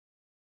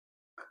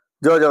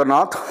जय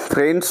Jagannath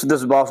friends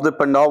this Vasudev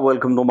Panda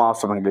welcome to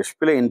master of English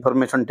पे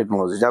information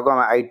technology जहाँ आम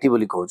आईटी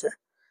बोली कहूचे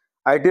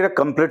आईटी रे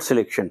कंप्लीट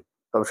सिलेक्शन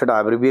तब से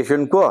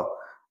एब्रिविएशन को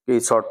कि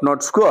शॉर्ट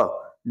नोट्स को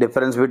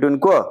डिफरेंस बिटवीन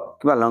को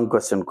कि लॉन्ग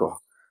क्वेश्चन को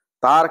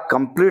तार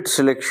कंप्लीट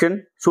सिलेक्शन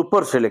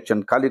सुपर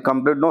सिलेक्शन खाली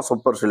कंप्लीट नो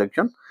सुपर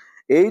सिलेक्शन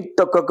यही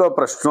तक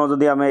प्रश्न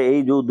जदि आम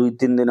यही जो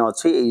 2-3 दिन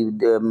अच्छी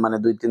माने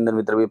 2-3 दिन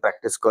भीतर भी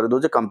प्रैक्टिस कर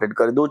दोचे कंप्लीट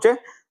कर दोचे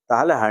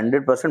ताहले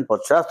 100%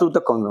 50 रु तो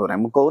कमिबो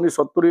नाही मु कहूनी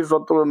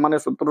 70 माने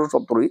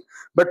 70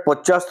 बट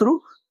 50 रु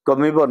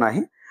कमिबो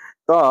नाही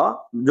तो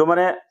जो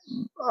माने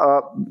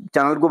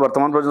चैनल को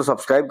वर्तमान पर्यंत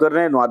सब्सक्राइब कर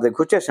रहे हैं नुआ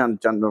देखुचे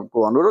चैनल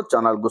को अनुरोध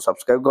चैनल को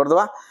सब्सक्राइब कर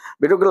दवा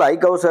वीडियो को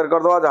लाइक और शेयर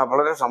कर दवा जहाँ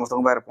फल समस्त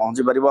बाहर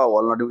पहुंची पारिबा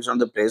ऑल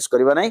नोटिफिकेशन प्रेस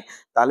करबा नाही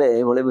ताले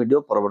ए भले वीडियो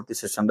परवर्ती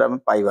सेशन रे हम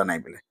पाइबा नाही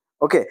बिले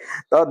ओके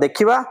तो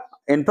देखिबा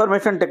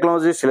इनफॉरमेशन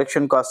टेक्नोलॉजी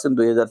सिलेक्शन क्वेश्चन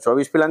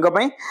 2024 पिलांका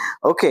पई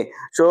ओके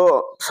सो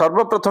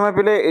सर्वप्रथम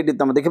पिले एडी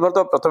तम देखि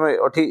परतो प्रथम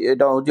अठी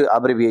एटा होची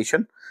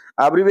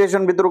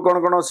एब्रिविएशन भितर कोन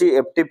कोन अछि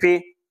एफटीपी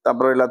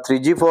तापर एला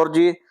 3G 4G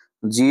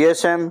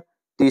GSM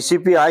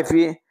TCP IP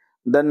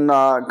then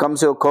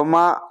comes your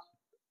comma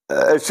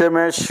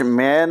SMS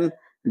main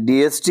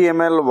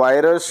DHTML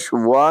virus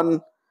 1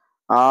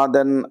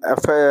 then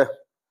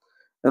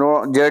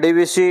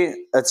JDBC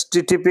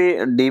HTTP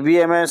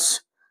DBMS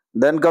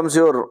then comes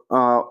your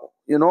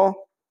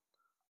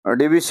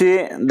DBC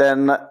then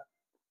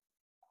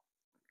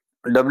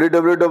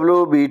www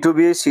B2B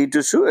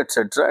C2C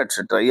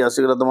etc ये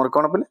आसीगला तुमर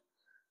कोन पले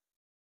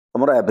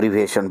तुमर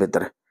एब्रिविएशन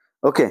भितर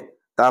ओके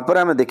तापर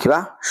हमें देखिबा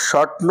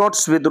शॉर्ट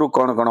नोट्स भितर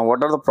कोन कोन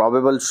what are the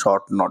probable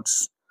short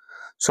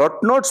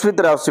notes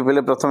भितर आसी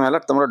पले प्रथम हला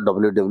तुमर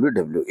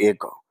www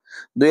एक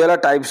दुई हला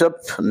टाइप्स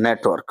ऑफ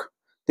नेटवर्क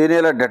तीन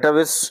हला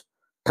डेटाबेस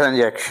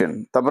ट्रांजैक्शन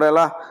तापर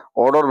हला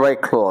ऑर्डर बाय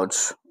क्लोज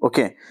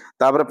ओके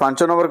तापर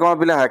 5 नंबर कोन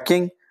पले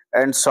हैकिंग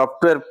एंड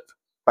सॉफ्टवेयर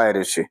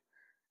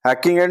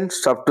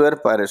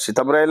पायरेसी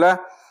तापर हला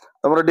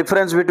तुमर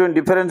डिफरेंस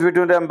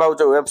बिटवीन हम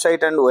पाउछ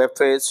website and web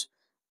page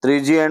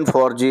 3G and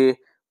 4G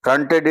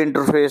front end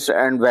interface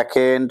and back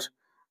and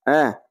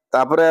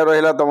तापर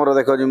रहिला तुमर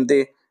देखो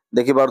जिमती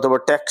देखि पारतो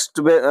text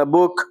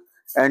book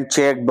and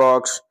check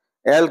box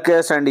L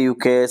case and you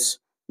case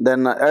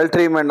then L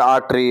trim and are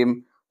trim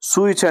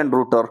switch and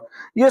router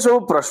ये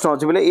सब प्रश्न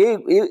अछि बोले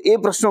ए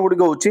प्रश्न गुडी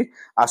होछि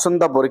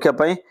आसंता परीक्षा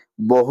पई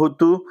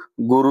बहुत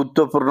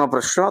गुरुत्वपूर्ण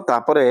प्रश्न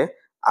तापरे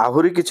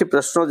आहुरी किछि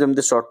प्रश्न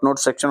जेमते शॉर्ट नोट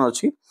सेक्शन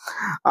अछि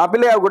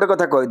आपिले आ गोटे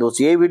कथा कहि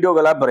दोछि ए वीडियो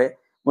गला परे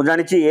मु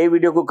जानि छी ए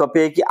वीडियो को कॉपी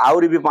है कि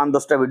आउरी भी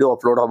 5-10टा वीडियो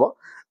अपलोड हबो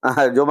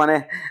जो माने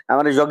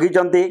माने जगी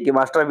चंती कि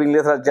मास्टर ऑफ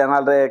इंग्लिश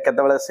चैनल रे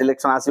केते बेले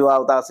सिलेक्शन आसीबो आ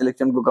ता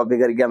सिलेक्शन को कॉपी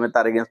करके हमें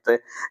तार अगेंस्ट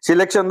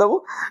सिलेक्शन दबो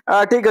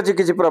ठीक अछि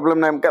किछि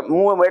प्रॉब्लम नै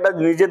मु एटा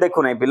निजे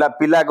देखु नै पिला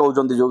कहउ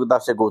चंती जो ता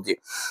से कहउची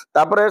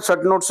तापर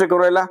शॉर्ट नोट से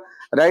करैला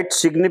right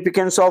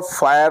significance of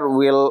fire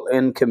wheel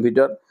in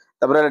computer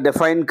तापर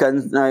डिफाइन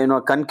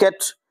कनकेट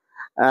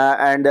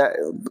एंड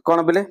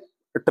कोन बिले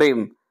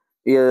ट्रिम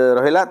ये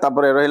रहिला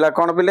तापर रहिला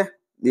कोन बिले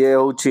ये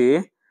होची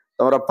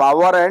तमरा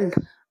power and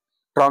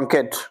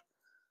truncate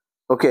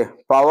okay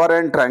power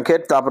and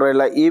truncate तापर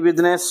रहिला ई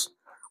business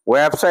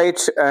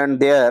websites and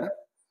there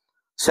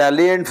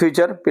salient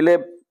feature पिले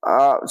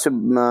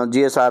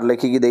जीएसआर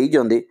लेखि की देई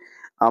जंदी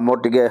मोर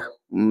टिके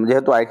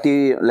जेहेतु आईटी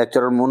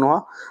लेक्चरर मुन हो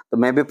तो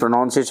मे भी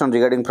प्रोनाउंसिएशन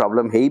रिगार्डिंग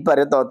प्रॉब्लम हेई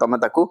पारे तो तमे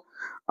ताकू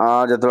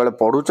जते बेले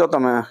पढुचो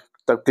तमे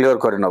तक क्लियर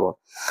कर नबो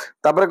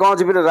तापर कोन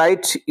छी पिले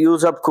right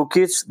use of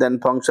cookies then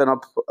function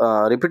of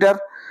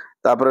repeater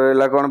तापर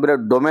ला कोन पिले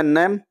डोमेन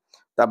नेम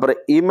तापर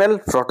ईमेल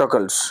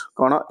प्रोटोकॉल्स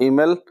कोन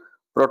ईमेल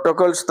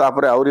प्रोटोकॉल्स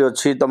तापर आउरी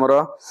अछि तमरो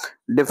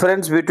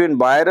difference between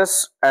virus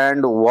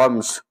and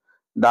worms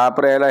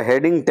तापर ला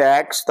हेडिंग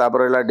टैग्स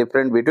तापर ला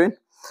different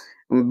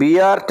between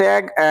BR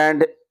tag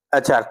and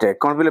HR tag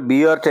कोन पिले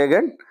BR tag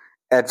and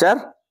HR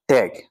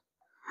tag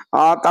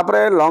तापर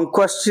लॉन्ग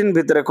क्वेश्चन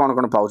भितर कोन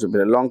कोन पाउछ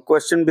पिले लॉन्ग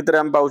क्वेश्चन भितर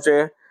हम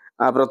पाउछे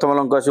प्रथम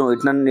लॉन्ग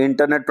क्वेश्चन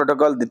इंटरनेट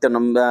प्रोटोकॉल द्वितीय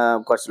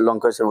क्वेश्चन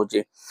लॉन्ग क्वेश्चन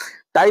होची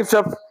टाइप्स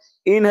ऑफ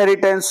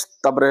इनहेरिटेंस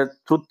तापर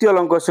तृतीय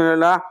लॉन्ग क्वेश्चन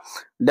हला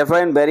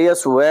define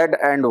various word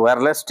and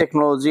wireless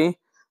technology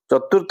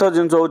चतुर्थ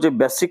जिंस होची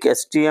basic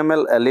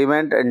HTML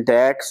element and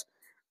tags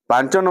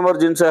 5 number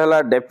जिंस हला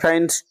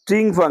डिफाइन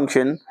स्ट्रिंग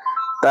फंक्शन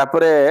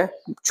तापर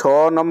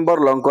 6 नंबर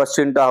लॉन्ग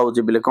क्वेश्चन ता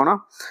होची बिले कोन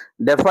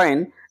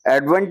define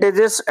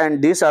advantages and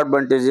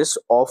disadvantages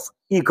of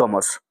e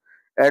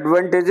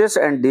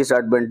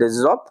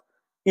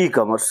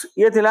commerce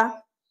ये थिला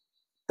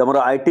तमरो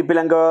आईटी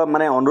पिलांका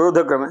माने अनुरोध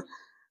क्रमे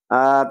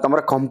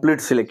तमरा कंप्लीट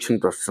सिलेक्शन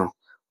प्रश्न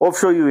hope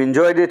so you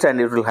enjoyed it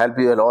and it will help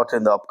you a lot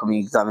in the upcoming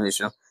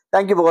examination.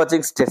 Thank you for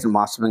watching. Stay tuned,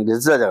 Master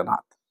English. Jai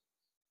Jagannath.